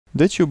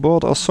Did you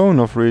bought a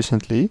Sonoff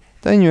recently?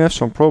 Then you have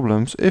some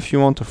problems if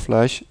you want to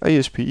flash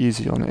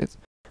EasyESP on it.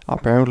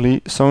 Apparently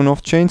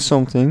Sonoff changed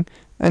something,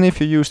 and if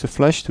you use the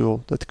flash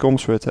tool that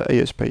comes with the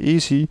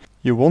ESP,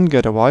 you won't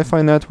get a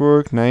Wi-Fi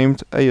network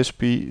named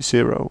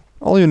ESP0.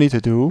 All you need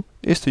to do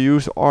is to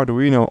use the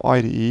Arduino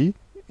IDE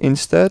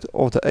instead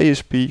of the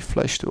ESP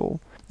flash tool,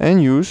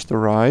 and use the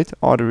right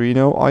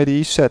Arduino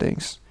IDE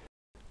settings.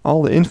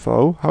 All the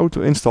info how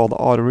to install the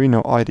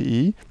Arduino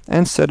IDE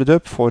and set it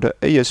up for the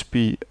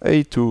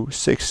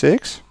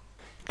ESP8266,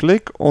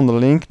 click on the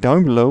link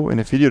down below in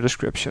the video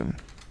description.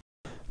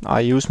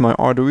 I use my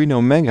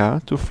Arduino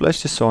Mega to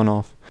flash the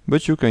Sonoff,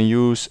 but you can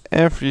use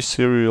every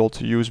serial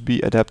to USB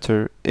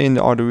adapter in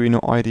the Arduino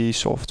IDE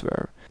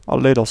software. A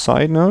little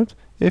side note,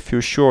 if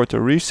you're sure to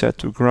reset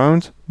to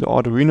ground, the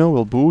Arduino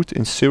will boot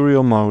in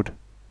serial mode.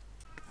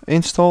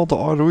 Install the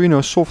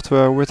Arduino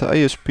software with the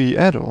ESP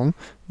add-on,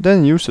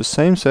 then use the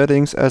same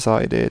settings as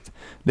I did.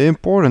 The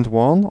important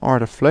one are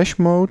the flash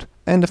mode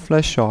and the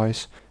flash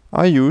size.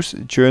 I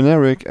used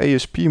generic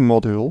ESP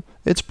module.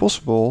 It's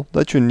possible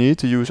that you need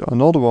to use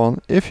another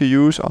one if you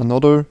use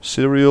another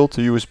serial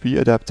to USB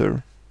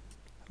adapter.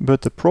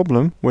 But the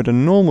problem with a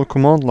normal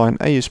command line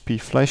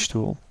ESP flash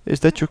tool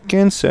is that you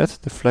can't set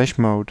the flash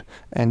mode,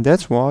 and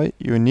that's why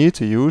you need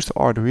to use the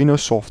Arduino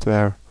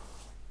software.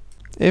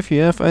 If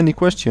you have any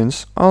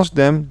questions, ask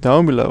them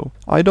down below.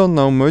 I don't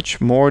know much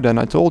more than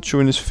I told you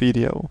in this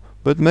video,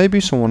 but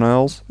maybe someone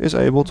else is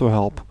able to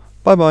help.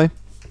 Bye bye!